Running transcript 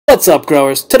What's up,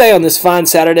 growers? Today on this fine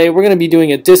Saturday, we're going to be doing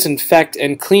a disinfect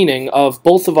and cleaning of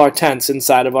both of our tents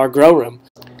inside of our grow room.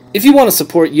 If you want to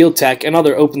support YieldTech and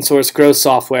other open source grow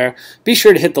software, be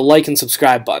sure to hit the like and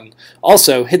subscribe button.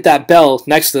 Also, hit that bell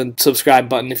next to the subscribe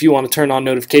button if you want to turn on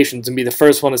notifications and be the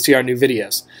first one to see our new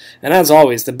videos. And as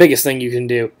always, the biggest thing you can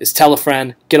do is tell a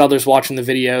friend, get others watching the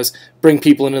videos, bring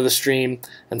people into the stream,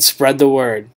 and spread the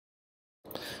word.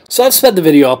 So I've sped the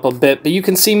video up a bit, but you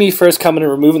can see me first coming and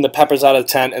removing the peppers out of the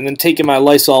tent and then taking my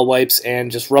Lysol wipes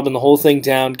and just rubbing the whole thing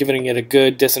down, giving it a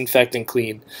good disinfect and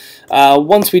clean.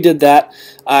 Once we did that,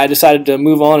 I decided to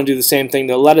move on and do the same thing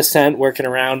to the lettuce tent, working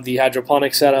around the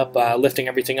hydroponic setup, lifting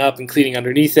everything up and cleaning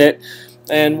underneath it.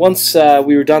 And once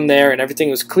we were done there and everything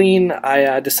was clean,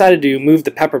 I decided to move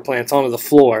the pepper plants onto the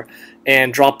floor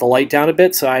and drop the light down a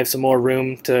bit so I have some more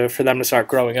room for them to start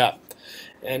growing up.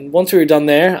 And once we were done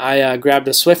there, I grabbed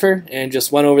a Swiffer and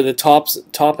just went over the top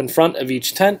and front of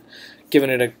each tent,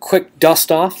 giving it a quick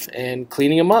dust off and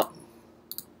cleaning them up.